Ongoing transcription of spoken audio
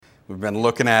We've been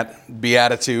looking at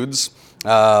Beatitudes.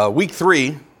 Week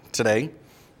 3 today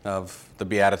of the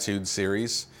Beatitudes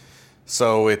series.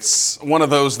 So it's one of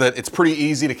those that it's pretty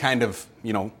easy to kind of,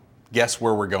 guess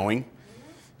where we're going.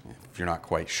 If you're not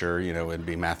quite sure, it'd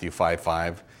be Matthew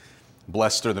 5:5.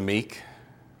 Blessed are the meek,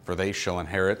 for they shall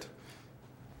inherit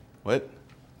what?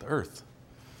 The earth.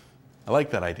 I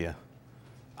like that idea.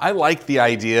 I like the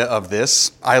idea of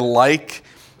this. I like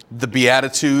the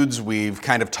Beatitudes. We've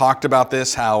kind of talked about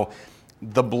this, how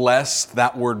the blessed,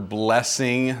 that word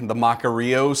blessing, the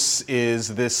makarios,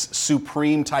 is this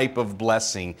supreme type of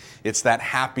blessing. It's that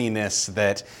happiness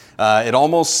that it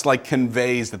almost like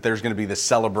conveys that there's going to be this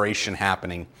celebration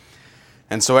happening.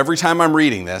 And so every time I'm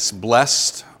reading this,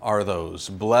 blessed are those,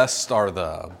 blessed are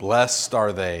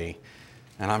they.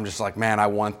 And I'm just like, man, I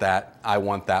want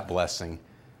that blessing.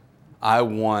 I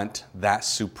want that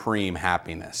supreme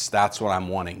happiness. That's what I'm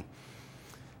wanting.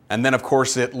 And then, of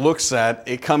course,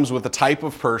 it comes with the type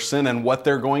of person and what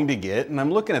they're going to get. And I'm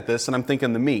looking at this and I'm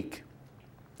thinking the meek.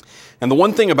 And the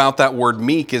one thing about that word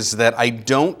meek is that I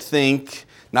don't think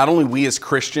not only we as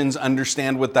Christians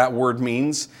understand what that word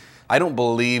means, I don't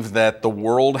believe that the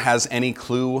world has any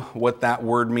clue what that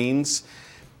word means.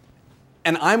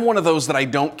 And I'm one of those that I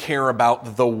don't care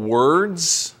about the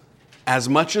words as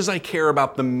much as I care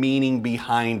about the meaning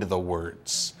behind the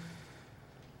words.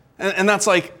 And that's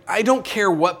like, I don't care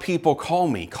what people call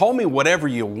me. Call me whatever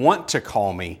you want to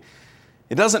call me.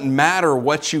 It doesn't matter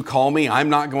what you call me.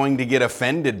 I'm not going to get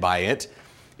offended by it.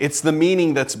 It's the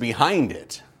meaning that's behind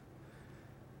it.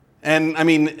 And I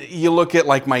mean, you look at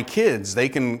like my kids. They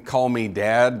can call me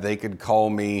dad. They could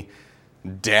call me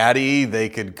daddy. They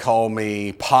could call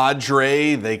me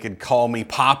padre. They could call me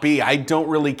poppy. I don't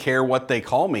really care what they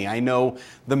call me. I know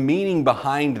the meaning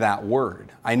behind that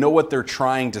word. I know what they're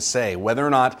trying to say, whether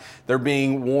or not they're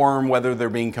being warm, whether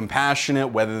they're being compassionate,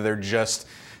 whether they're just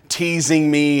teasing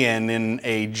me and in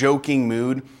a joking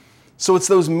mood. So it's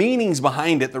those meanings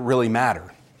behind it that really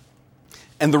matter.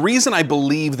 And the reason I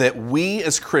believe that we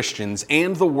as Christians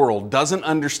and the world doesn't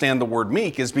understand the word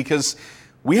meek is because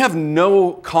we have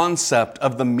no concept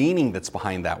of the meaning that's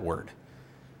behind that word.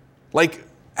 Like,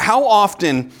 how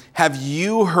often have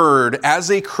you heard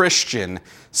as a Christian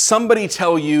somebody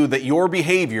tell you that your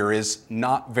behavior is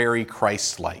not very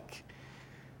Christ-like?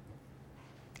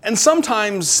 And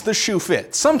sometimes the shoe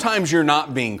fits. Sometimes you're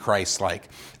not being Christ-like.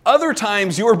 Other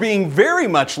times you're being very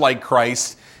much like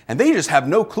Christ, and they just have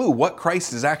no clue what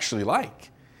Christ is actually like.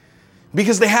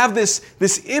 Because they have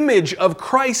this image of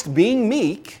Christ being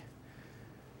meek,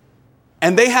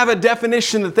 and they have a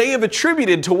definition that they have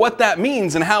attributed to what that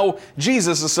means and how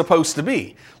Jesus is supposed to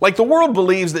be. Like the world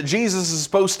believes that Jesus is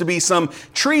supposed to be some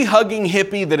tree-hugging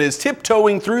hippie that is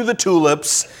tiptoeing through the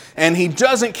tulips and he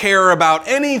doesn't care about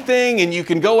anything, and you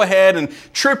can go ahead and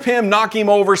trip him, knock him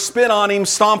over, spit on him,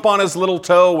 stomp on his little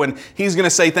toe, and he's going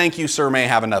to say, "Thank you, sir, may I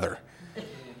have another?"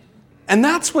 And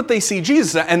that's what they see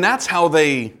Jesus at, and that's how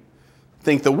they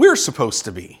think that we're supposed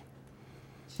to be.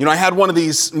 I had one of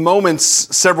these moments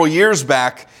several years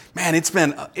back. Man, it's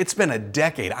been a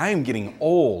decade. I am getting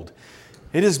old.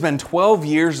 It has been 12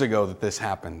 years ago that this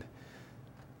happened.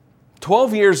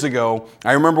 12 years ago,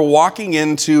 I remember walking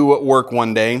into work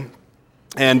one day,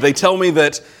 and they tell me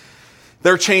that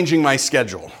they're changing my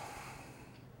schedule.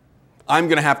 I'm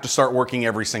going to have to start working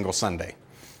every single Sunday.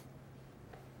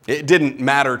 It didn't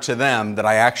matter to them that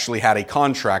I actually had a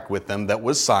contract with them that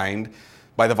was signed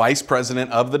by the vice president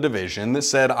of the division that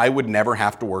said I would never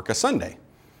have to work a Sunday.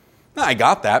 Now, I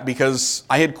got that because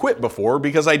I had quit before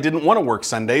because I didn't want to work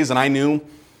Sundays, and I knew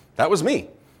that was me.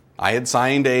 I had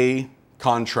signed a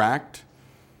contract,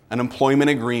 an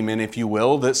employment agreement, if you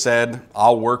will, that said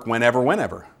I'll work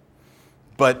whenever.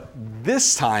 But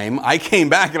this time I came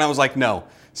back and I was like, no,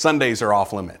 Sundays are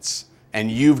off limits. And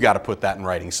you've got to put that in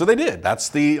writing. So they did. That's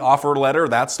the offer letter.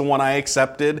 That's the one I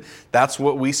accepted. That's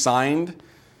what we signed.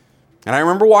 And I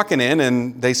remember walking in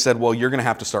and they said, well, you're going to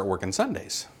have to start working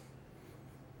Sundays.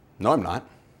 No, I'm not.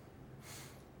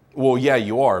 Well, yeah,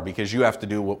 you are, because you have to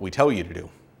do what we tell you to do.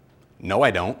 No,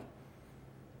 I don't.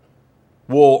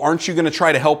 Well, aren't you going to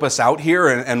try to help us out here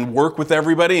and work with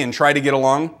everybody and try to get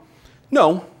along?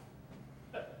 No.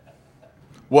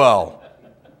 Well,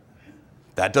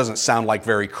 that doesn't sound like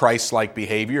very Christ-like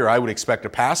behavior. I would expect a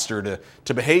pastor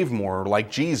to behave more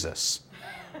like Jesus.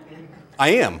 I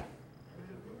am.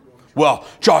 Well,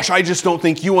 Josh, I just don't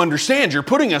think you understand. You're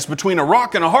putting us between a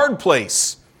rock and a hard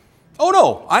place. Oh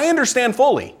no, I understand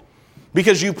fully.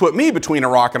 Because you put me between a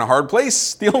rock and a hard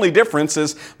place. The only difference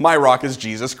is my rock is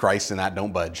Jesus Christ, and that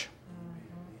don't budge.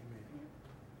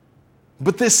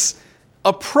 But this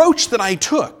approach that I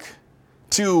took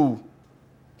to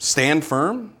stand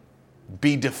firm,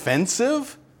 be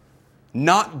defensive?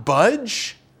 Not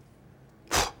budge?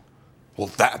 Well,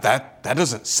 that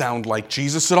doesn't sound like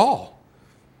Jesus at all.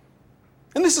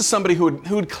 And this is somebody who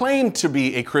would claim to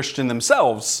be a Christian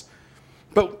themselves,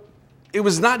 but it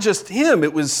was not just him,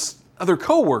 it was other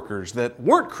co-workers that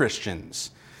weren't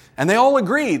Christians. And they all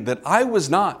agreed that I was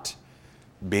not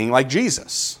being like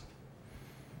Jesus.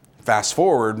 Fast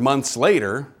forward months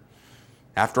later,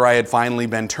 after I had finally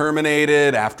been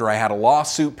terminated, after I had a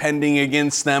lawsuit pending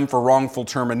against them for wrongful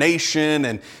termination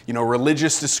and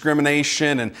religious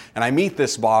discrimination, and I meet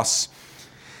this boss,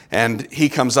 and he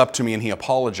comes up to me and he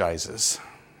apologizes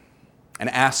and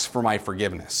asks for my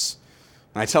forgiveness.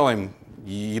 And I tell him,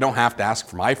 you don't have to ask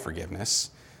for my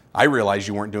forgiveness. I realized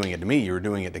you weren't doing it to me, you were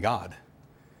doing it to God.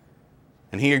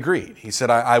 And he agreed. He said,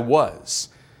 I was.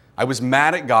 I was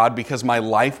mad at God because my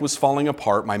life was falling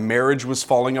apart, my marriage was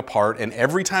falling apart, and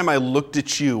every time I looked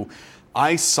at you,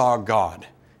 I saw God.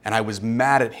 And I was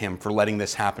mad at him for letting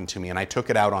this happen to me. And I took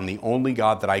it out on the only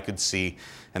God that I could see,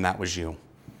 and that was you.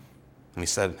 And he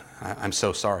said, I'm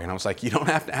so sorry. And I was like, you don't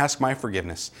have to ask my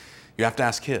forgiveness. You have to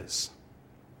ask his.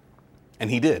 And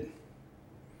he did.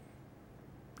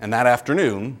 And that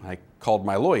afternoon, I called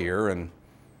my lawyer and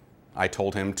I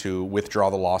told him to withdraw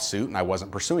the lawsuit and I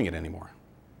wasn't pursuing it anymore.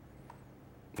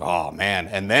 Oh man,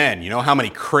 and then, you know how many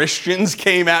Christians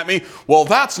came at me? Well,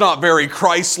 that's not very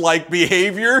Christ-like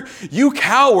behavior. You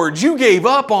cowards, you gave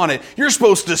up on it. You're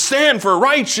supposed to stand for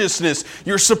righteousness.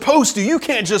 You're supposed to. You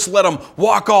can't just let them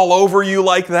walk all over you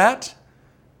like that.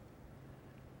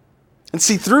 And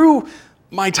see, through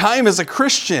my time as a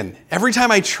Christian, every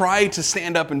time I try to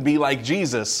stand up and be like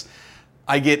Jesus,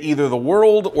 I get either the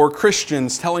world or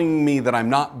Christians telling me that I'm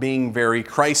not being very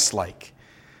Christ-like.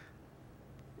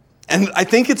 And I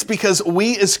think it's because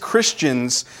we as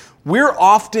Christians, we're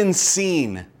often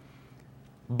seen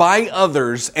by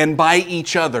others and by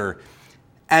each other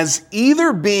as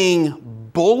either being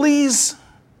bullies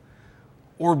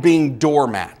or being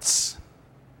doormats.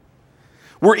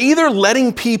 We're either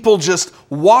letting people just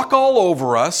walk all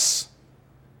over us,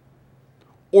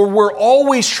 or we're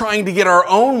always trying to get our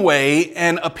own way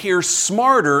and appear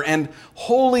smarter and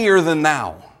holier than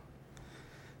thou.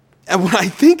 And when I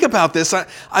think about this,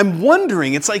 I'm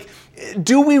wondering, it's like,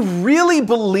 do we really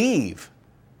believe?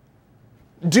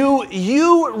 Do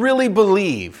you really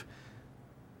believe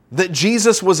that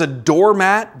Jesus was a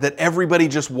doormat that everybody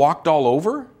just walked all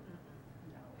over?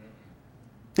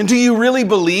 And do you really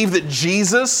believe that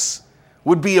Jesus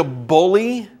would be a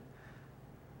bully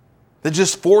that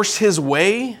just forced his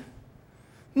way?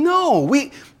 No,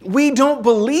 we don't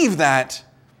believe that.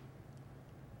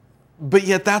 But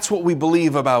yet that's what we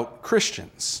believe about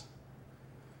Christians.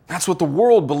 That's what the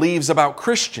world believes about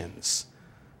Christians.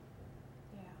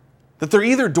 Yeah. That they're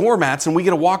either doormats and we get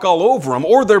to walk all over them,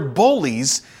 or they're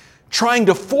bullies trying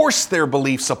to force their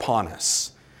beliefs upon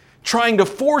us, trying to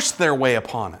force their way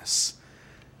upon us.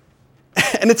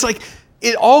 And it's like,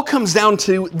 it all comes down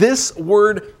to this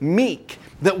word meek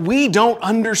that we don't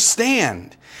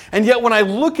understand. And yet when I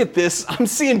look at this, I'm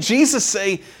seeing Jesus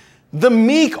say, the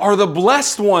meek are the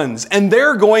blessed ones, and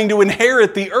they're going to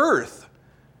inherit the earth.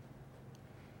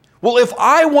 Well, if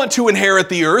I want to inherit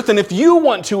the earth, and if you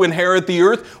want to inherit the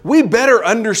earth, we better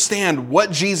understand what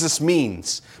Jesus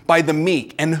means by the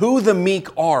meek and who the meek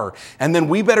are. And then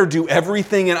we better do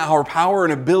everything in our power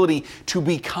and ability to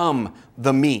become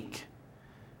the meek.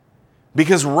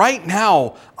 Because right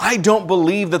now, I don't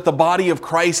believe that the body of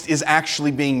Christ is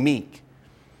actually being meek.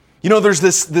 You know, there's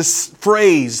this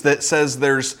phrase that says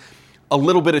there's a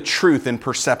little bit of truth in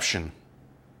perception.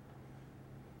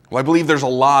 Well, I believe there's a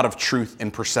lot of truth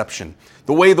in perception.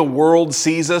 The way the world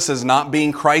sees us as not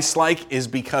being Christ-like is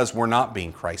because we're not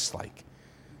being Christ-like.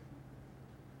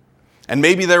 And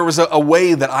maybe there was a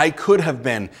way that I could have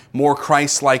been more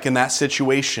Christ-like in that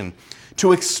situation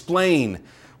to explain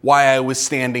why I was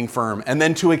standing firm and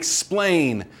then to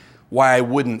explain why I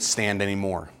wouldn't stand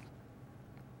anymore.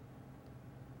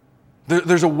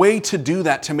 There's a way to do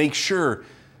that to make sure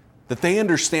that they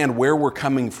understand where we're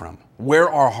coming from, where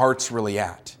our heart's really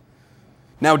at.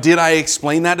 Now, did I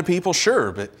explain that to people?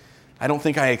 Sure, but I don't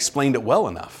think I explained it well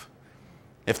enough.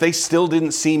 If they still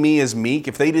didn't see me as meek,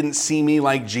 if they didn't see me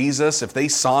like Jesus, if they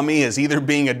saw me as either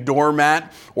being a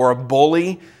doormat or a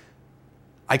bully,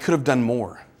 I could have done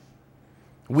more.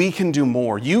 We can do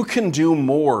more. You can do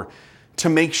more to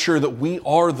make sure that we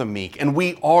are the meek and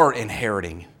we are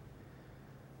inheriting.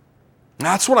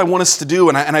 That's what I want us to do,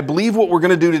 and I believe what we're going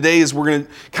to do today is we're going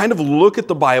to kind of look at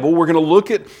the Bible, we're going to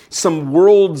look at some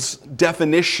world's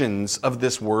definitions of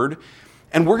this word,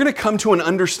 and we're going to come to an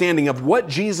understanding of what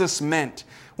Jesus meant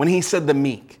when he said the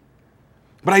meek.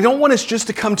 But I don't want us just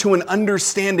to come to an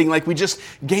understanding like we just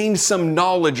gained some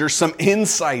knowledge or some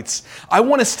insights. I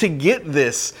want us to get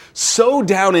this so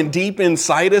down and deep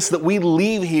inside us that we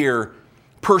leave here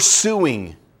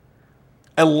pursuing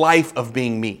a life of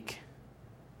being meek.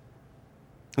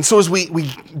 And so as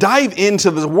we dive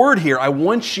into the word here, I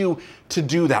want you to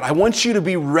do that. I want you to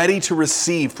be ready to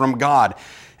receive from God,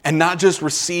 and not just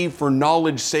receive for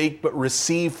knowledge's sake, but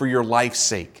receive for your life's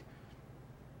sake.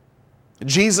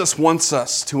 Jesus wants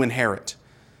us to inherit.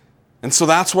 And so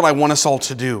that's what I want us all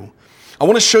to do. I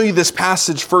want to show you this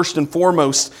passage first and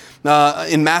foremost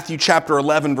in Matthew chapter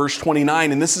 11, verse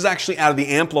 29. And this is actually out of the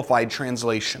Amplified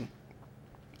translation.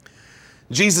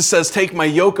 Jesus says, "Take my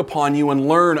yoke upon you and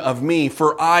learn of me,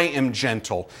 for I am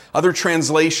gentle." Other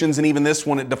translations, and even this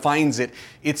one, it defines it.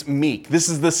 It's meek. This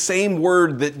is the same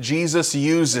word that Jesus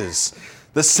uses.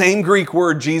 The same Greek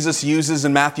word Jesus uses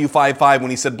in Matthew 5:5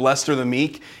 when he said, "Blessed are the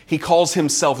meek." He calls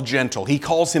himself gentle. He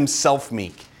calls himself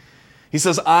meek. He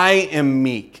says, "I am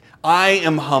meek. I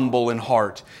am humble in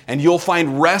heart. And you'll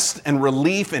find rest and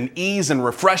relief and ease and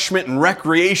refreshment and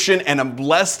recreation and a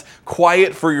blessed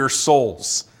quiet for your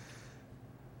souls."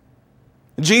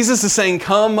 Jesus is saying,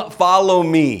 come follow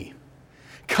me.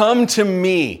 Come to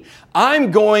me. I'm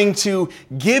going to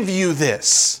give you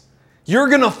this. You're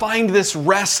going to find this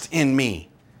rest in me.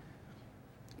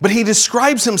 But he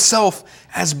describes himself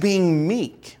as being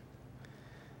meek.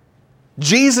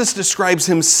 Jesus describes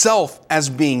himself as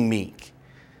being meek.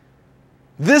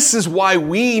 This is why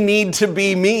we need to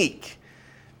be meek.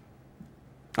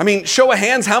 I mean, show of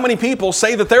hands, how many people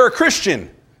say that they're a Christian?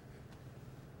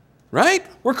 Right?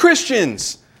 We're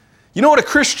Christians. You know what a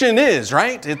Christian is,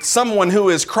 right? It's someone who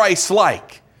is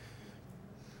Christ-like.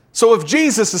 So if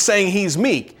Jesus is saying he's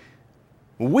meek,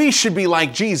 we should be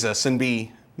like Jesus and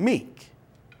be meek.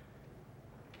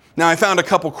 Now, I found a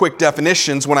couple quick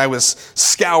definitions when I was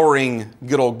scouring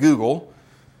good old Google.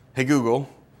 Hey, Google,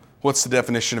 what's the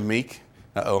definition of meek?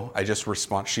 Uh-oh, I just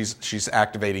respond. She's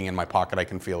activating in my pocket. I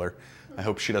can feel her. I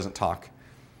hope she doesn't talk.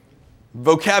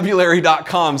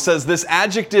 Vocabulary.com says this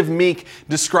adjective meek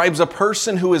describes a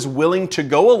person who is willing to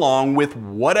go along with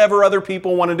whatever other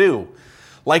people want to do.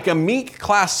 Like a meek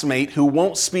classmate who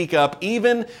won't speak up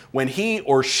even when he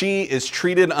or she is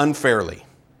treated unfairly.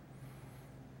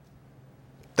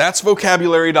 That's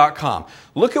vocabulary.com.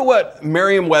 Look at what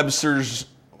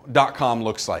Merriam-Webster's.com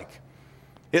looks like.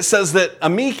 It says that a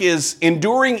meek is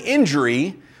enduring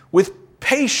injury with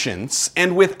patience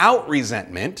and without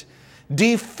resentment,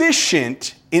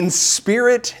 deficient in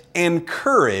spirit and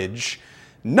courage,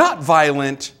 not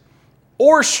violent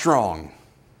or strong.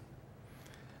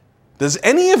 Does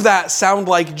any of that sound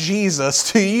like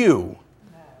Jesus to you?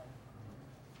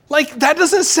 Like, that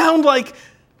doesn't sound like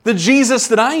the Jesus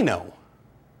that I know.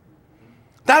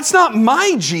 That's not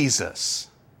my Jesus.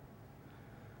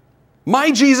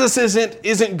 My Jesus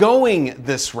isn't going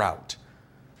this route.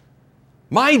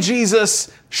 My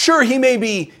Jesus, sure, he may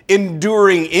be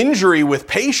enduring injury with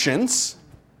patience.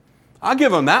 I'll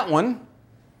give him that one.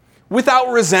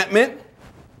 Without resentment,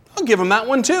 I'll give him that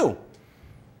one too.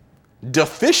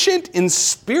 Deficient in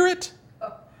spirit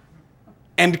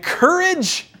and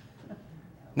courage,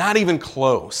 not even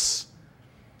close.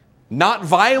 Not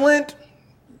violent,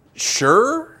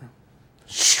 sure.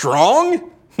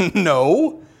 Strong,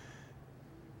 no.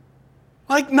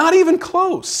 Like, not even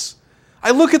close. I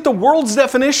look at the world's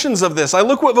definitions of this. I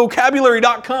look what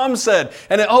vocabulary.com said.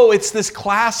 And it's this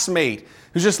classmate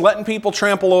who's just letting people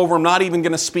trample over him, not even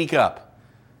going to speak up.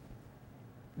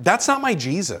 That's not my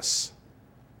Jesus.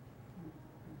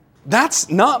 That's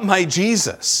not my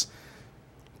Jesus.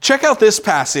 Check out this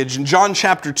passage in John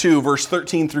chapter 2, verse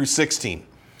 13 through 16.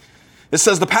 It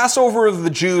says, "The Passover of the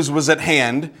Jews was at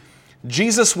hand.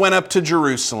 Jesus went up to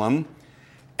Jerusalem,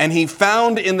 and he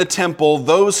found in the temple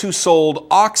those who sold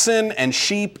oxen and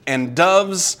sheep and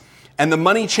doves and the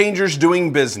money changers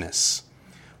doing business.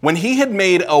 When he had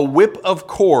made a whip of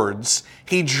cords,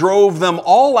 he drove them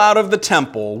all out of the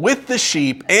temple with the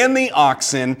sheep and the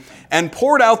oxen and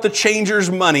poured out the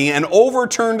changers' money and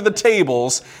overturned the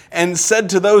tables and said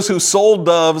to those who sold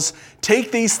doves,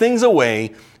 'Take these things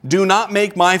away. Do not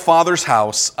make my Father's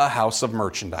house a house of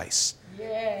merchandise.'"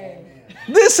 Yay.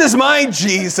 This is my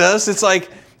Jesus. It's like,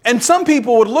 and some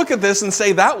people would look at this and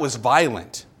say that was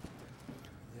violent.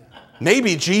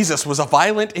 Maybe Jesus was a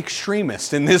violent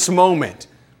extremist in this moment.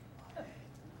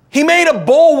 He made a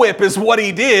bullwhip is what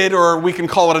he did, or we can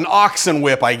call it an oxen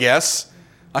whip, I guess.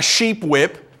 A sheep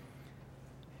whip.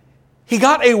 He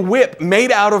got a whip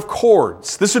made out of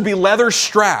cords. This would be leather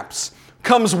straps.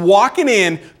 Comes walking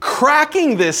in,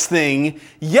 cracking this thing,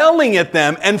 yelling at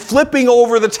them, and flipping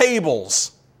over the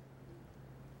tables.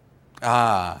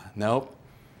 Nope.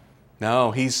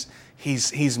 No, he's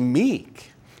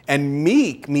meek. And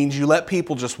meek means you let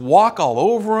people just walk all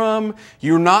over them.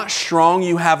 You're not strong.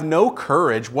 You have no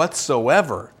courage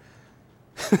whatsoever.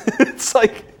 It's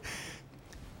like,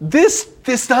 this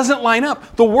doesn't line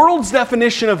up. The world's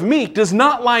definition of meek does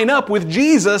not line up with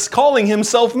Jesus calling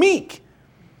himself meek.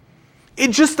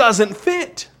 It just doesn't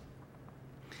fit.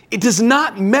 It does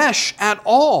not mesh at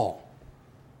all.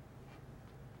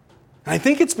 And I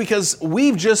think it's because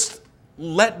we've just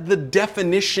let the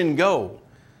definition go.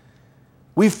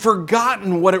 We've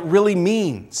forgotten what it really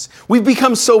means. We've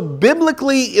become so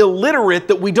biblically illiterate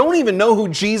that we don't even know who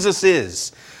Jesus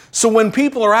is. So when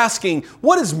people are asking,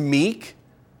 what is meek?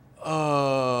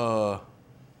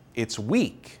 It's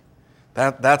weak.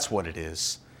 That's what it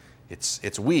is.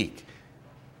 It's weak.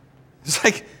 It's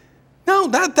like, no,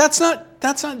 that's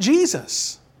not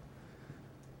Jesus.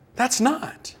 That's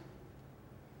not.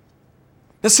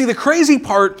 Now see, the crazy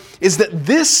part is that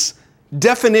this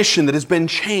definition that has been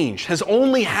changed has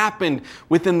only happened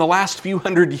within the last few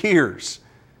hundred years.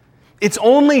 It's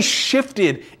only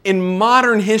shifted in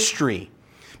modern history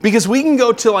because we can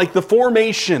go to like the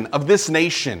formation of this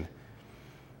nation.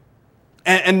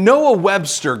 And Noah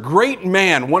Webster, great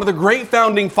man, one of the great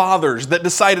founding fathers that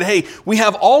decided, hey, we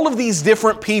have all of these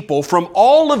different people from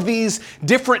all of these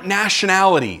different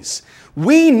nationalities.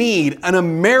 We need an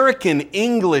American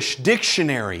English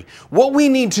dictionary. What we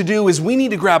need to do is we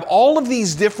need to grab all of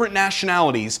these different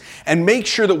nationalities and make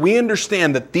sure that we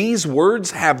understand that these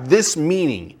words have this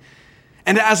meaning.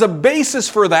 And as a basis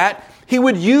for that, he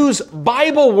would use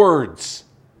Bible words,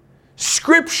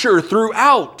 scripture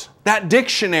throughout that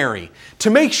dictionary to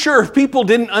make sure if people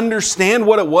didn't understand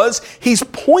what it was, he's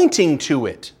pointing to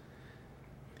it.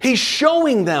 He's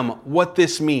showing them what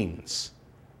this means.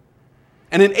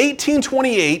 And in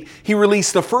 1828, he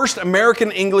released the first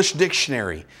American English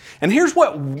dictionary. And here's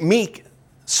what meek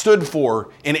stood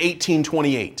for in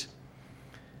 1828.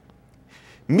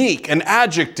 Meek, an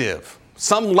adjective,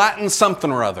 some Latin something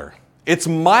or other. It's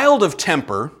mild of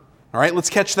temper. All right, let's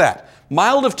catch that.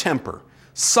 Mild of temper,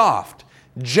 soft,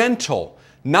 gentle,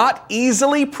 not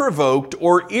easily provoked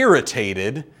or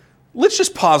irritated. Let's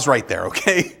just pause right there,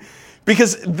 okay?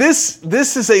 Because this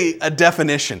is a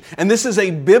definition, and this is a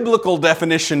biblical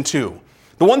definition too.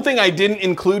 The one thing I didn't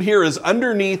include here is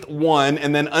underneath 1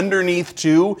 and then underneath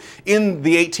 2 in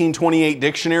the 1828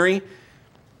 dictionary,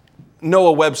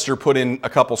 Noah Webster put in a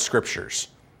couple scriptures,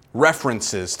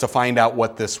 references to find out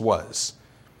what this was.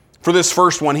 For this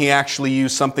first one, he actually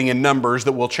used something in Numbers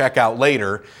that we'll check out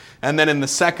later. And then in the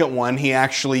second one, he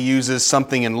actually uses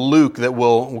something in Luke that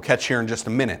we'll catch here in just a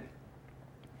minute.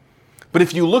 But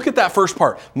if you look at that first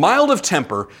part, mild of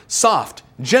temper, soft,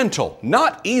 gentle,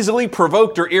 not easily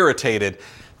provoked or irritated.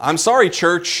 I'm sorry,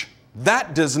 church,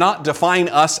 that does not define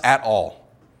us at all.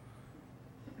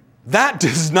 That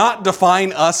does not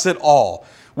define us at all.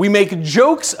 We make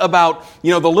jokes about,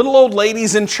 the little old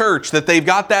ladies in church that they've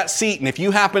got that seat, and if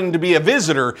you happen to be a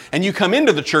visitor and you come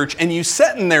into the church and you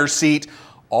sit in their seat,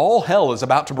 all hell is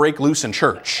about to break loose in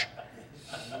church.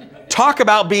 Talk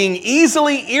about being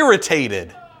easily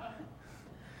irritated.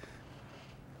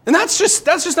 And that's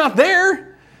just not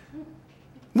there.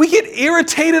 We get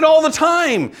irritated all the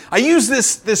time. I use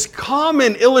this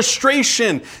common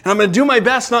illustration, and I'm going to do my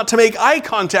best not to make eye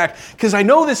contact because I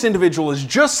know this individual is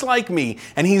just like me,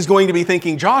 and he's going to be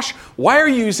thinking, Josh, why are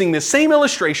you using the same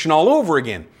illustration all over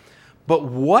again? But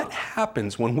what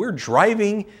happens when we're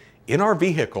driving in our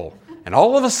vehicle and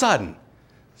all of a sudden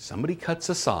somebody cuts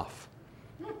us off?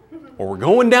 Or we're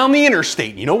going down the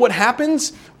interstate. You know what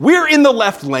happens? We're in the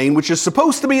left lane, which is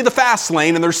supposed to be the fast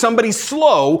lane, and there's somebody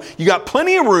slow. You got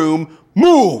plenty of room.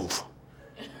 Move.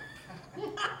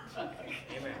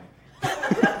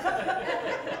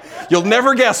 You'll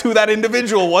never guess who that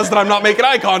individual was that I'm not making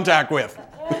eye contact with.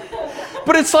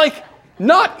 But it's like,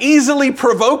 not easily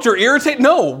provoked or irritated.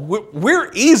 No,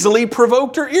 we're easily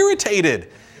provoked or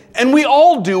irritated. And we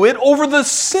all do it over the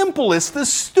simplest, the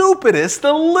stupidest,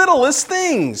 the littlest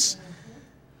things.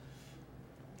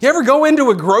 You ever go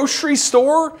into a grocery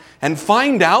store and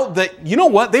find out that, you know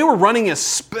what, they were running a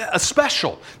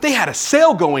special. They had a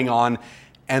sale going on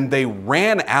and they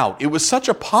ran out. It was such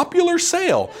a popular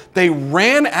sale. They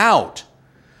ran out.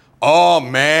 Oh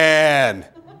man,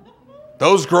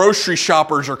 those grocery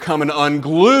shoppers are coming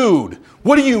unglued.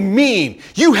 What do you mean?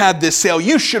 You had this sale.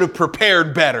 You should have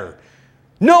prepared better.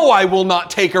 No, I will not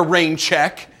take a rain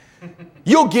check.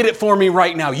 You'll get it for me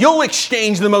right now. You'll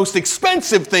exchange the most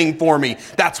expensive thing for me.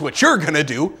 That's what you're going to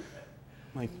do.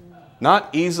 Like, not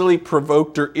easily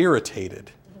provoked or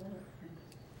irritated.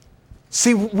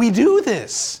 See, we do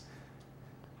this.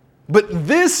 But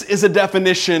this is a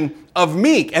definition of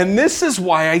meek. And this is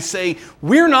why I say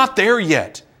we're not there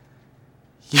yet.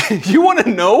 You want to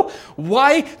know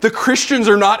why the Christians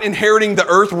are not inheriting the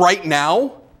earth right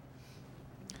now?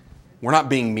 We're not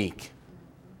being meek.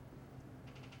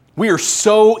 We are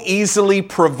so easily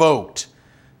provoked.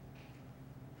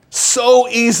 So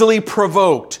easily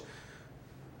provoked.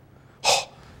 Oh,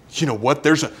 you know what?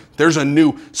 There's a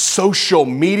new social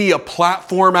media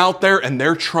platform out there and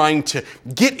they're trying to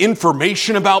get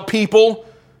information about people.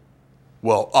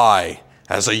 Well, I,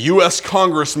 as a U.S.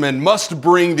 congressman, must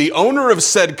bring the owner of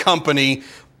said company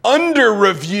under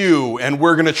review, and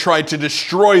we're going to try to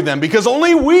destroy them because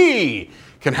only we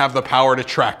can have the power to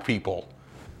track people.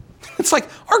 It's like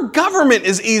our government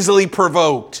is easily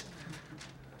provoked.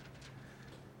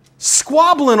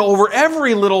 Squabbling over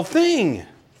every little thing.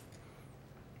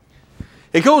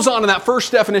 It goes on in that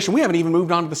first definition. We haven't even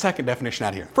moved on to the second definition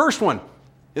out here. First one,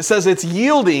 it says it's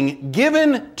yielding,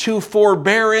 given to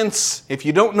forbearance. If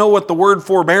you don't know what the word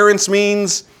forbearance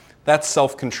means, that's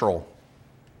self-control.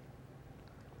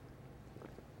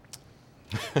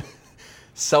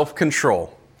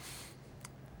 Self-control.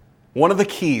 One of the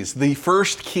keys, the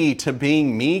first key to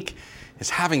being meek is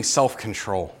having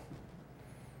self-control.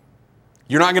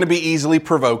 You're not going to be easily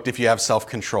provoked if you have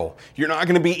self-control. You're not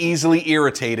going to be easily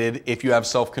irritated if you have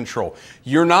self-control.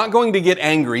 You're not going to get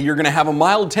angry. You're going to have a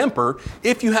mild temper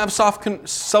if you have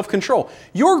self-control.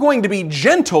 You're going to be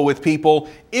gentle with people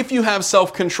if you have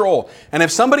self-control. And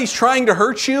if somebody's trying to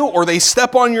hurt you or they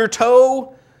step on your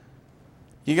toe,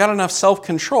 you got enough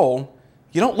self-control,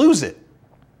 you don't lose it.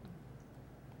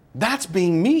 That's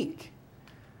being meek.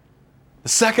 The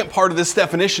second part of this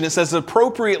definition, it says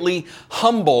appropriately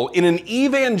humble, in an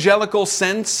evangelical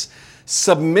sense,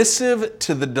 submissive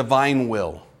to the divine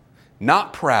will,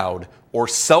 not proud or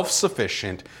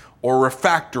self-sufficient or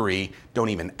refractory. Don't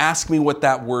even ask me what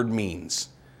that word means.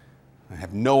 I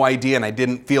have no idea, and I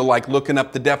didn't feel like looking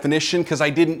up the definition because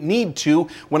I didn't need to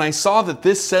when I saw that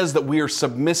this says that we are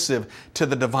submissive to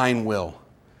the divine will.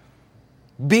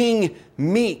 Being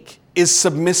meek is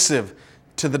submissive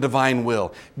to the divine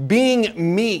will.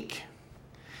 Being meek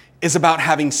is about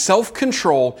having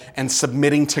self-control and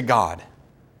submitting to God.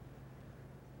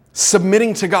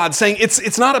 Submitting to God, saying,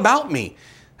 it's not about me.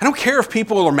 I don't care if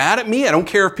people are mad at me. I don't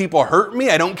care if people hurt me.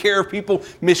 I don't care if people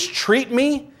mistreat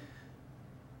me.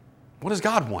 What does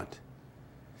God want?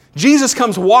 Jesus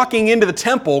comes walking into the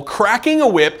temple, cracking a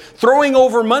whip, throwing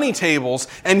over money tables,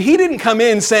 and he didn't come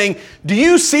in saying, "Do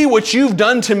you see what you've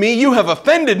done to me? You have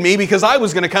offended me because I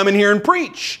was going to come in here and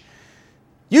preach.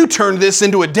 You turned this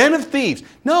into a den of thieves."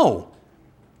 No.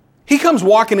 He comes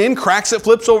walking in, cracks it,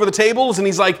 flips over the tables, and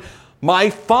he's like, "My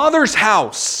Father's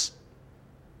house."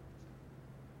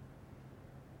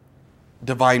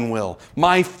 Divine will.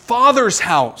 My Father's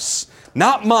house,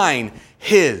 not mine,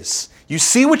 his. You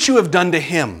see what you have done to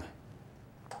him.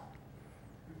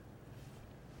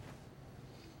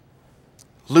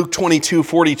 Luke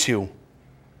 22:42.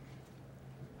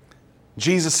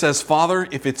 Jesus says, "Father,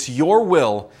 if it's your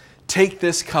will, take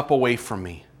this cup away from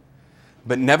me.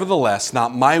 But nevertheless,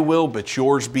 not my will, but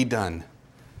yours be done."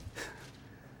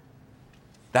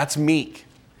 That's meek.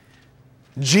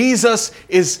 Jesus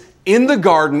is in the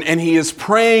garden and he is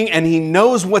praying and he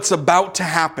knows what's about to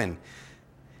happen.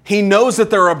 He knows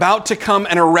that they're about to come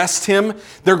and arrest him.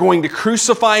 They're going to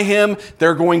crucify him.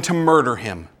 They're going to murder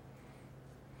him.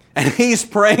 And he's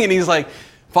praying and he's like,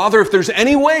 "Father, if there's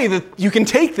any way that you can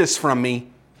take this from me,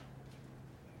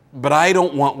 but I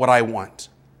don't want what I want.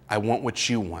 I want what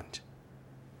you want."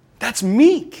 That's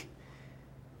meek.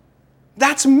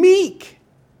 That's meek.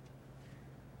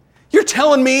 You're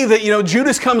telling me that,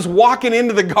 Judas comes walking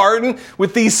into the garden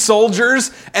with these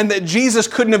soldiers and that Jesus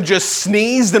couldn't have just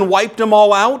sneezed and wiped them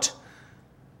all out?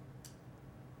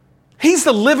 He's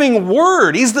the living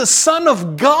Word. He's the Son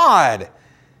of God.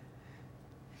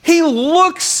 He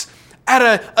looks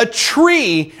at a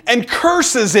tree and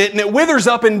curses it and it withers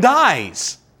up and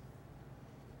dies.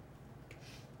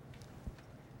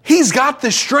 He's got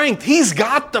the strength. He's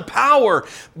got the power,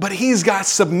 but he's got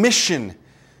submission.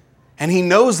 And he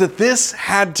knows that this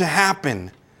had to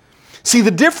happen. See, the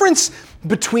difference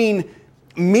between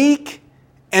meek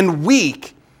and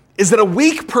weak is that a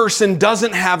weak person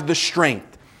doesn't have the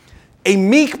strength. A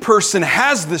meek person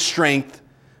has the strength,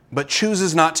 but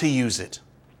chooses not to use it.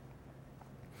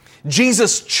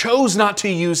 Jesus chose not to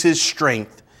use his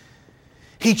strength.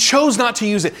 He chose not to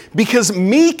use it because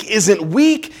meek isn't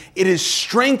weak, it is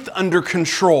strength under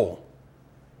control.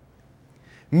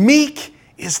 Meek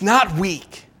is not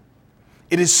weak.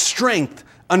 It is strength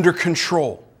under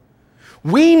control.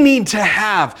 We need to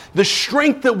have the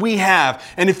strength that we have.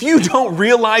 And if you don't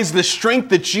realize the strength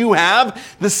that you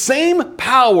have, the same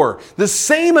power, the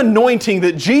same anointing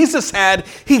that Jesus had,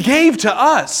 He gave to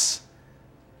us.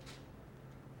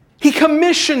 He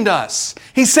commissioned us.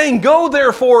 He's saying, go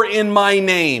therefore in my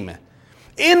name.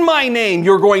 In my name,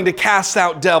 you're going to cast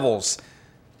out devils.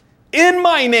 In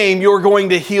my name, you're going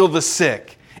to heal the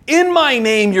sick. In my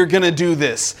name, you're going to do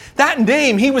this. That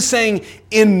name, He was saying,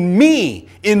 in me,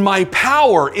 in my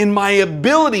power, in my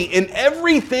ability, in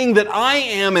everything that I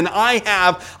am and I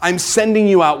have, I'm sending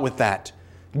you out with that.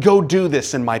 Go do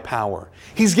this in my power.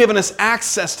 He's given us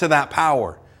access to that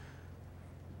power.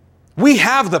 We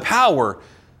have the power.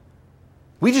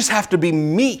 We just have to be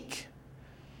meek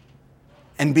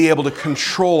and be able to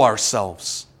control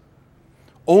ourselves.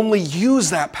 Only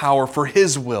use that power for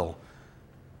His will.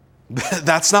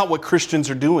 That's not what Christians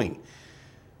are doing.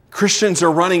 Christians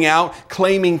are running out,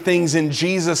 claiming things in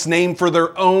Jesus' name for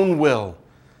their own will.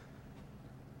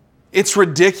 It's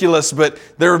ridiculous, but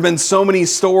there have been so many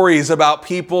stories about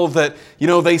people that,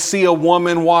 they see a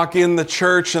woman walk in the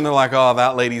church and they're like, oh,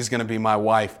 that lady's going to be my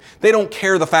wife. They don't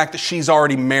care the fact that she's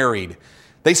already married.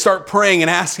 They start praying and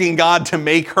asking God to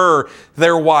make her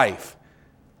their wife.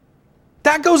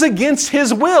 That goes against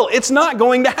His will. It's not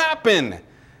going to happen.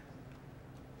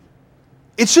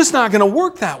 It's just not going to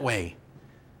work that way.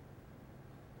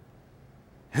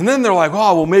 And then they're like,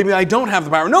 oh, well, maybe I don't have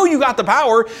the power. No, you got the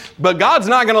power, but God's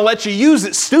not going to let you use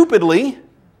it stupidly.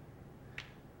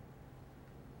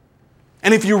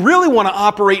 And if you really want to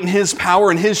operate in His power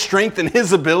and His strength and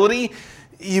His ability,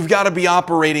 you've got to be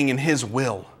operating in His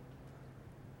will.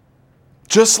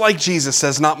 Just like Jesus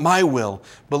says, not my will,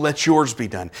 but let yours be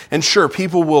done. And sure,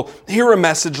 people will hear a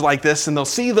message like this and they'll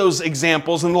see those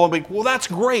examples and they'll be, well, that's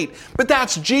great, but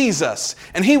that's Jesus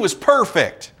and He was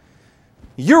perfect.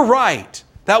 You're right.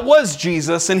 That was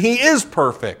Jesus and He is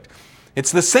perfect.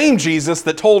 It's the same Jesus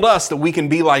that told us that we can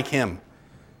be like Him.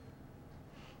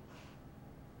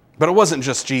 But it wasn't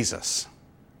just Jesus.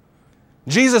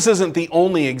 Jesus isn't the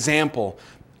only example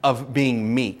of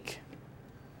being meek.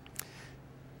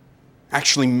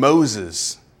 Actually,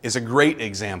 Moses is a great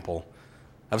example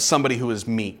of somebody who is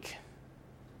meek.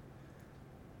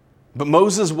 But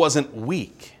Moses wasn't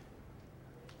weak.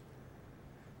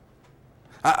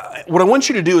 What I want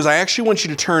you to do is I actually want you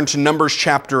to turn to Numbers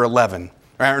chapter 11,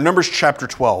 or Numbers chapter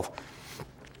 12.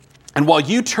 And while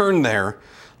you turn there,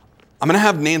 I'm going to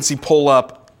have Nancy pull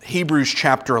up Hebrews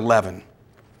chapter 11.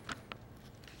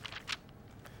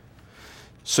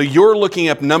 So you're looking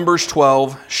up Numbers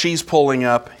 12, she's pulling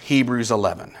up Hebrews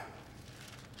 11.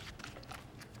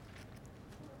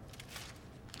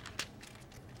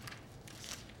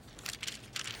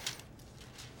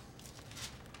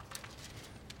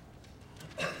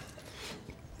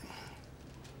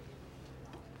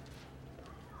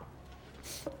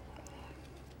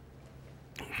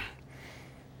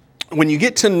 When you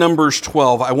get to Numbers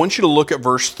 12, I want you to look at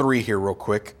verse 3 here real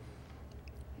quick.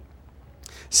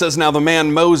 It says, now the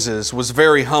man Moses was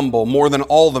very humble, more than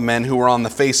all the men who were on the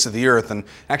face of the earth. And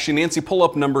actually, Nancy, pull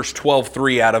up Numbers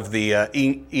 12:3 out of the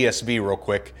ESV real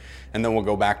quick, and then we'll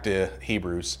go back to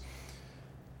Hebrews.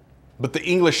 But the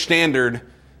English Standard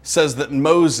says that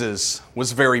Moses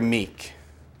was very meek.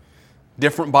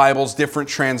 Different Bibles, different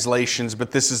translations,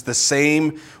 but this is the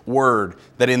same word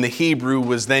that in the Hebrew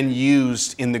was then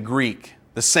used in the Greek.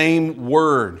 The same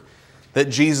word that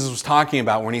Jesus was talking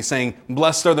about when He's saying,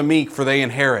 blessed are the meek, for they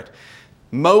inherit.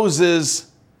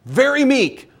 Moses, very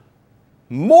meek,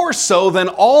 more so than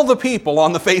all the people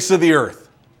on the face of the earth.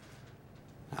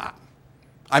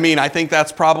 I think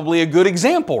that's probably a good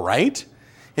example, right?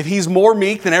 If he's more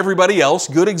meek than everybody else,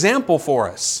 good example for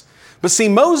us. But see,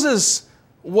 Moses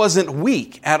wasn't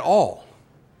weak at all.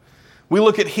 We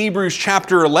look at Hebrews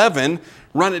chapter 11,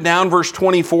 run it down, verse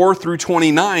 24 through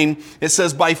 29. It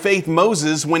says, by faith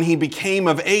Moses, when he became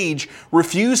of age,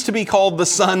 refused to be called the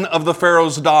son of the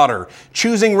Pharaoh's daughter,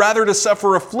 choosing rather to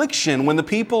suffer affliction when the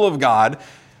people of God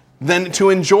than to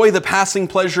enjoy the passing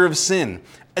pleasure of sin,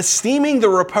 esteeming the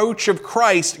reproach of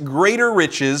Christ greater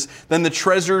riches than the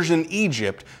treasures in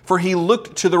Egypt, for he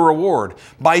looked to the reward.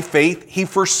 By faith he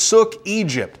forsook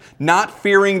Egypt, not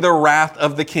fearing the wrath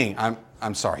of the king.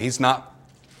 I'm sorry,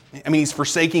 he's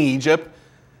forsaking Egypt,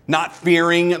 not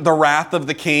fearing the wrath of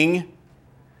the king.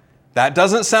 That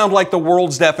doesn't sound like the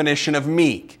world's definition of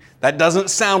meek. That doesn't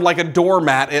sound like a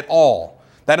doormat at all.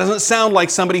 That doesn't sound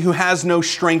like somebody who has no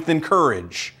strength and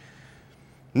courage.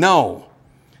 No.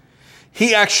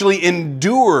 He actually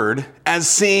endured as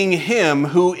seeing Him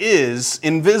who is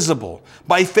invisible.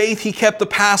 By faith he kept the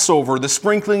Passover, the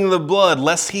sprinkling of the blood,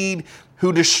 lest he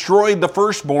who destroyed the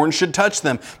firstborn should touch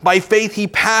them. By faith he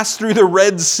passed through the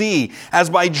Red Sea as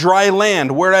by dry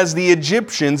land, whereas the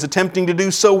Egyptians attempting to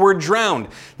do so were drowned.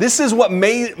 This is what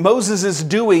Moses is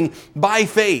doing by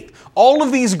faith. All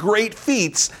of these great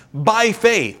feats by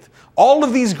faith. All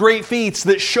of these great feats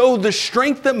that show the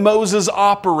strength that Moses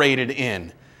operated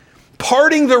in.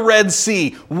 Parting the Red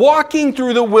Sea, walking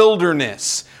through the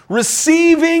wilderness,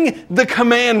 receiving the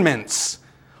commandments.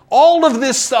 All of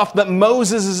this stuff that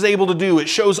Moses is able to do, it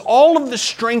shows all of the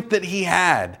strength that he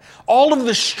had, all of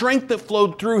the strength that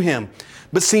flowed through him.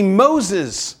 But see,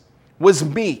 Moses was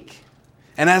meek.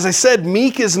 And as I said,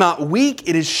 meek is not weak,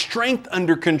 it is strength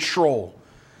under control.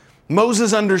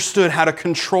 Moses understood how to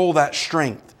control that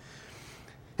strength.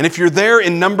 And if you're there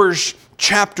in Numbers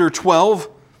chapter 12,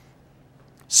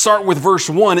 start with verse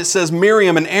 1, it says,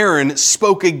 Miriam and Aaron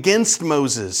spoke against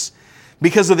Moses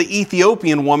because of the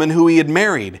Ethiopian woman who he had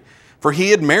married, for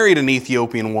he had married an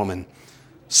Ethiopian woman.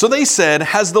 So they said,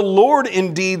 has the Lord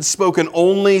indeed spoken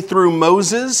only through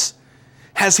Moses?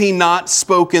 Has he not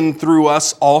spoken through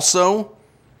us also?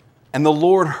 And the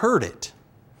Lord heard it.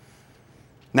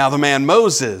 Now the man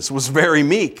Moses was very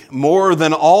meek, more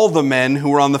than all the men who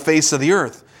were on the face of the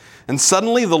earth. And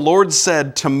suddenly the Lord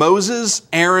said to Moses,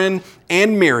 Aaron,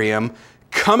 and Miriam,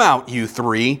 come out, you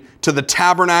three, to the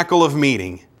tabernacle of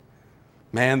meeting.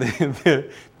 Man,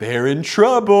 they're in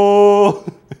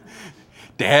trouble.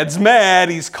 Dad's mad.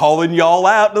 He's calling y'all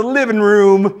out to the living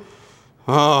room.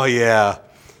 Oh, yeah.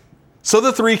 So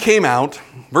the three came out.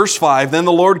 Verse 5, then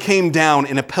the Lord came down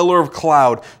in a pillar of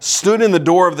cloud, stood in the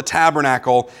door of the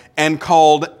tabernacle, and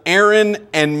called Aaron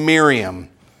and Miriam.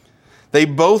 They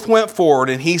both went forward,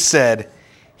 and he said,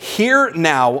 hear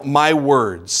now my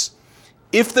words.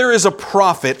 If there is a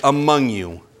prophet among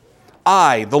you,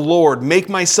 I, the Lord, make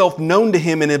myself known to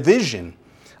him in a vision.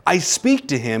 I speak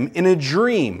to him in a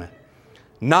dream.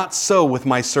 Not so with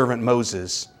my servant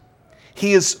Moses.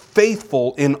 He is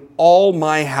faithful in all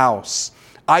my house.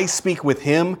 I speak with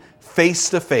him face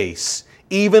to face,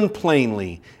 even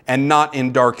plainly, and not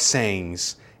in dark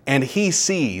sayings. And he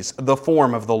sees the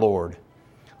form of the Lord.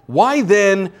 Why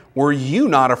then were you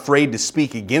not afraid to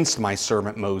speak against my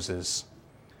servant Moses?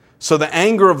 So the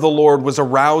anger of the Lord was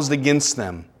aroused against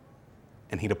them,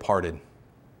 and he departed.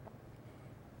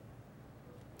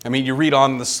 I mean, you read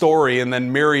on the story, and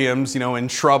then Miriam's, in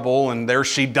trouble, and there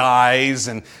she dies,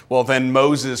 and well, then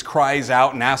Moses cries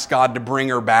out and asks God to bring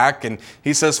her back, and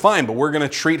he says, fine, but we're going to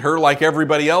treat her like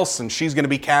everybody else, and she's going to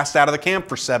be cast out of the camp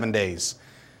for 7 days.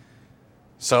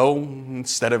 So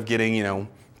instead of getting,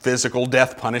 physical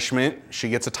death punishment, she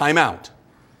gets a timeout.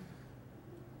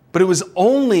 But it was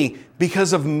only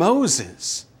because of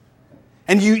Moses.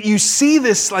 And you see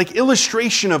this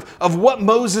illustration of what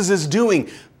Moses is doing.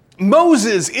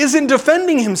 Moses isn't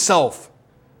defending himself.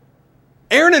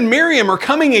 Aaron and Miriam are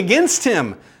coming against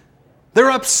him.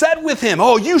 They're upset with him.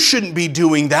 Oh, you shouldn't be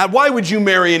doing that. Why would you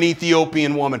marry an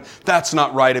Ethiopian woman? That's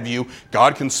not right of you.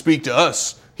 God can speak to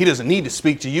us. He doesn't need to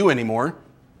speak to you anymore.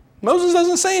 Moses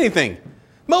doesn't say anything.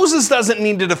 Moses doesn't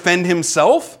need to defend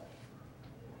himself.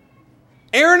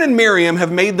 Aaron and Miriam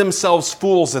have made themselves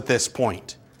fools at this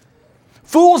point.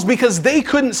 Fools because they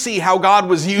couldn't see how God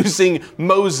was using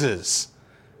Moses.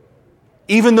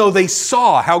 Even though they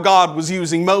saw how God was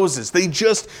using Moses, they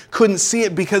just couldn't see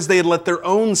it because they had let their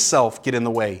own self get in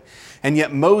the way. And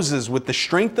yet Moses, with the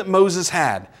strength that Moses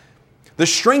had,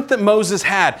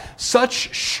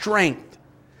 such strength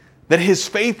that his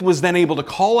faith was then able to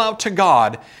call out to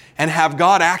God and have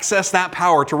God access that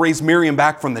power to raise Miriam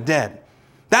back from the dead.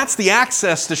 That's the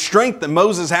access to strength that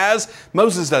Moses has.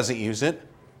 Moses doesn't use it.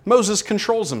 Moses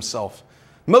controls himself.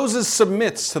 Moses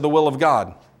submits to the will of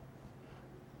God.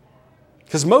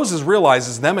 Because Moses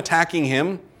realizes them attacking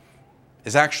him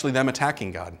is actually them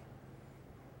attacking God.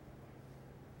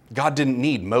 God didn't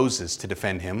need Moses to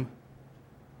defend him.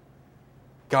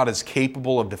 God is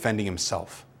capable of defending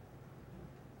himself.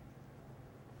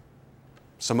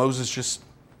 So Moses just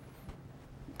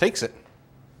takes it.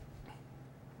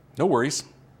 No worries.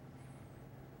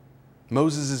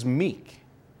 Moses is meek.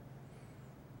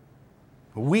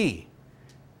 We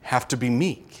have to be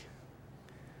meek.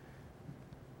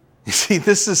 You see,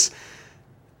 this is,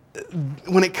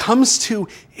 when it comes to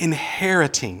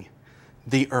inheriting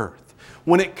the earth,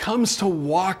 when it comes to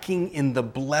walking in the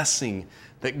blessing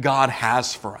that God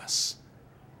has for us,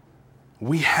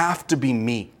 we have to be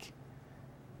meek,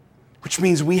 which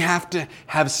means we have to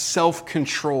have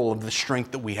self-control of the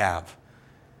strength that we have.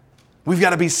 We've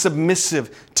got to be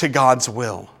submissive to God's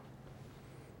will.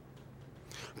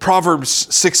 Proverbs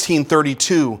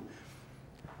 16:32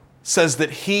 says that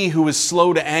he who is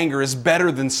slow to anger is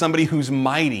better than somebody who's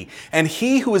mighty, and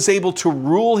he who is able to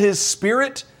rule his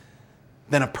spirit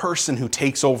than a person who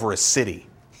takes over a city.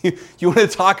 You want to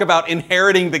talk about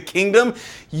inheriting the kingdom?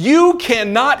 You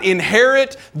cannot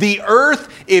inherit the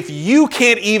earth if you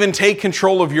can't even take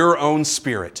control of your own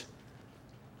spirit.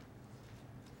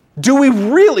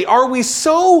 Are we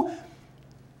so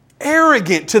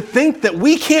arrogant to think that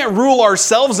we can't rule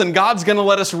ourselves and God's going to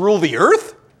let us rule the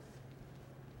earth?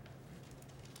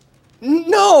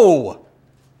 No.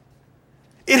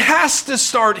 It has to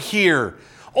start here.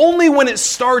 Only when it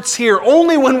starts here,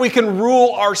 only when we can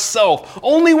rule ourselves,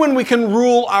 only when we can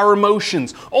rule our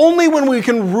emotions, only when we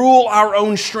can rule our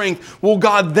own strength, will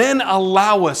God then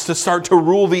allow us to start to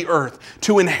rule the earth,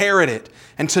 to inherit it,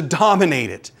 and to dominate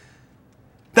it.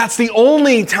 That's the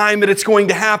only time that it's going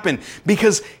to happen,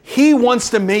 because He wants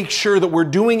to make sure that we're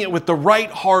doing it with the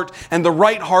right heart, and the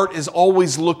right heart is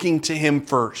always looking to Him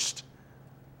first.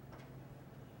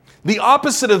 The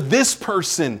opposite of this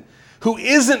person who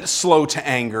isn't slow to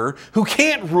anger, who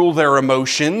can't rule their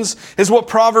emotions, is what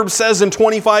Proverbs says in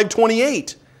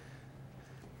 25:28.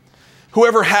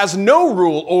 Whoever has no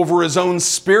rule over his own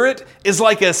spirit is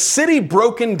like a city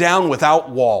broken down without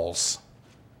walls.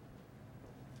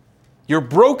 You're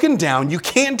broken down, you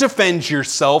can't defend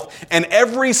yourself, and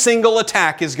every single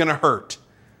attack is going to hurt.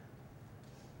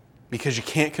 Because you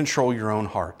can't control your own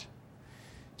heart.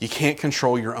 You can't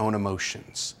control your own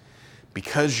emotions.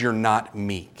 Because you're not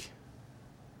meek.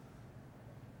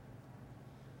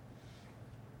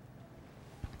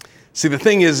 See, the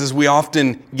thing is we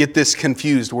often get this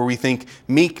confused where we think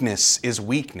meekness is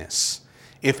weakness.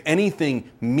 If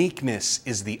anything, meekness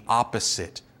is the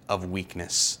opposite of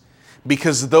weakness.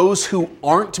 Because those who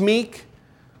aren't meek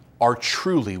are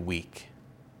truly weak.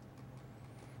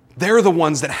 They're the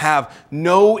ones that have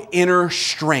no inner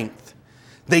strength.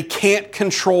 They can't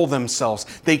control themselves.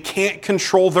 They can't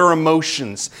control their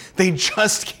emotions. They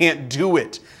just can't do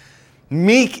it.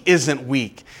 Meek isn't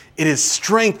weak. It is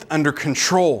strength under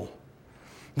control.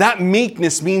 That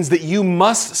meekness means that you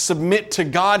must submit to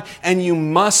God and you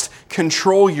must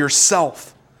control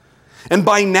yourself. And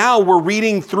by now we're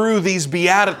reading through these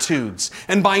Beatitudes.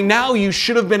 And by now you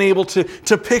should have been able to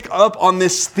pick up on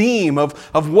this theme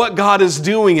of what God is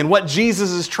doing and what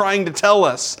Jesus is trying to tell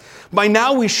us. By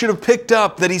now we should have picked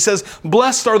up that He says,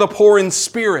 "Blessed are the poor in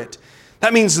spirit."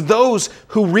 That means those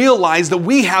who realize that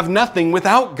we have nothing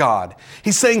without God.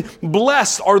 He's saying,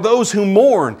 blessed are those who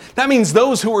mourn. That means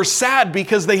those who are sad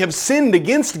because they have sinned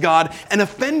against God and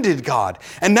offended God.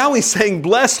 And now He's saying,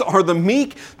 blessed are the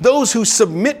meek, those who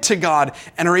submit to God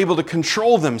and are able to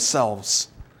control themselves.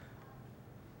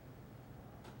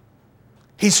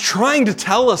 He's trying to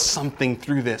tell us something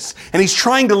through this. And He's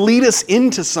trying to lead us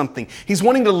into something. He's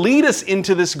wanting to lead us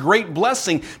into this great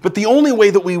blessing. But the only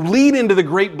way that we lead into the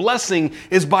great blessing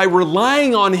is by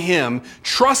relying on Him,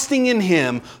 trusting in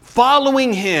Him,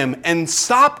 following Him, and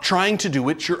stop trying to do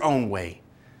it your own way.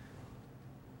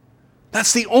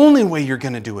 That's the only way you're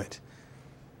going to do it.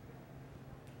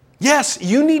 Yes,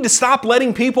 you need to stop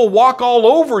letting people walk all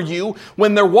over you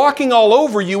when they're walking all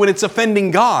over you and it's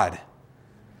offending God.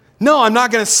 No, I'm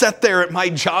not going to sit there at my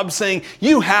job saying,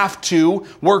 you have to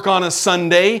work on a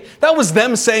Sunday. That was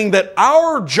them saying that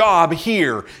our job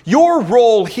here, your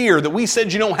role here that we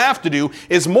said you don't have to do,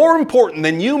 is more important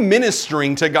than you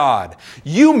ministering to God.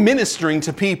 You ministering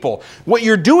to people. What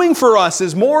you're doing for us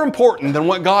is more important than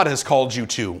what God has called you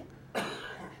to.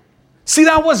 See,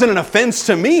 that wasn't an offense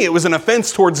to me. It was an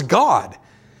offense towards God.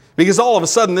 Because all of a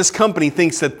sudden this company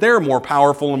thinks that they're more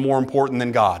powerful and more important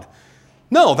than God.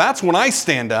 No, that's when I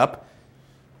stand up.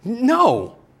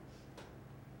 No,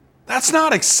 that's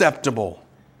not acceptable.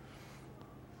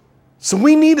 So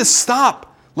we need to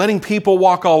stop letting people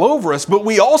walk all over us, but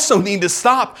we also need to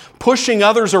stop pushing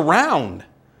others around.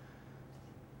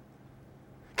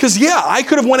 Because yeah, I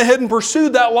could have went ahead and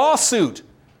pursued that lawsuit.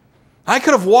 I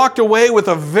could have walked away with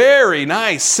a very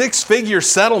nice 6-figure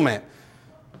settlement.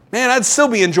 Man, I'd still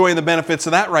be enjoying the benefits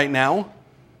of that right now.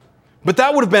 But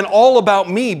that would have been all about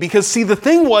me because, see, the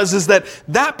thing was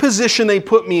that position they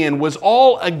put me in was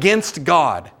all against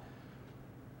God.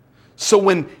 So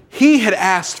when he had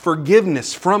asked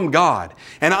forgiveness from God,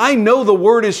 and I know the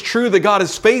word is true that God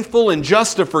is faithful and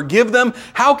just to forgive them,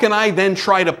 how can I then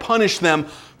try to punish them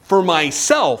for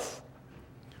myself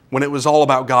when it was all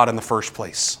about God in the first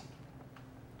place?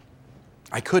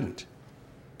 I couldn't.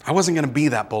 I wasn't going to be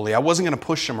that bully. I wasn't going to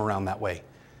push them around that way.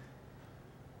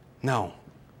 No.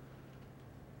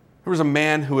 There was a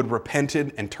man who had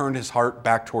repented and turned his heart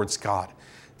back towards God.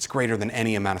 It's greater than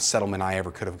any amount of settlement I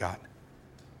ever could have gotten.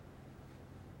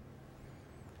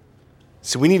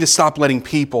 So we need to stop letting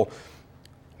people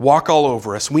walk all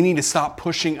over us. We need to stop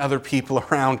pushing other people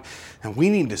around, and we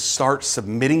need to start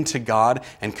submitting to God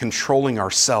and controlling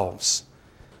ourselves.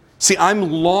 See,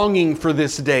 I'm longing for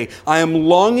this day. I am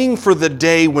longing for the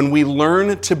day when we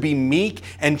learn to be meek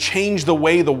and change the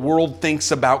way the world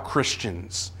thinks about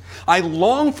Christians. I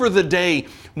long for the day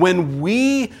when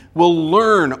we will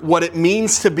learn what it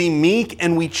means to be meek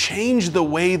and we change the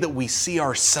way that we see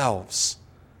ourselves.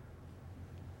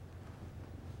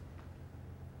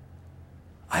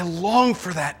 I long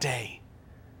for that day.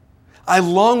 I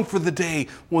long for the day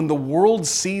when the world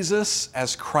sees us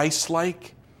as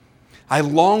Christ-like. I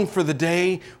long for the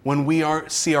day when we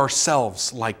see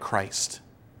ourselves like Christ.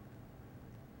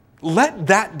 Let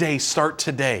that day start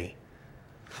today.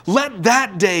 Let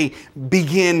that day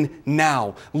begin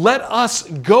now. Let us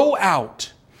go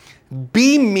out,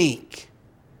 be meek,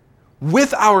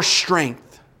 with our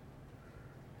strength,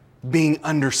 being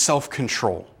under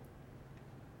self-control.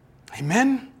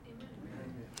 Amen?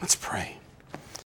 Let's pray.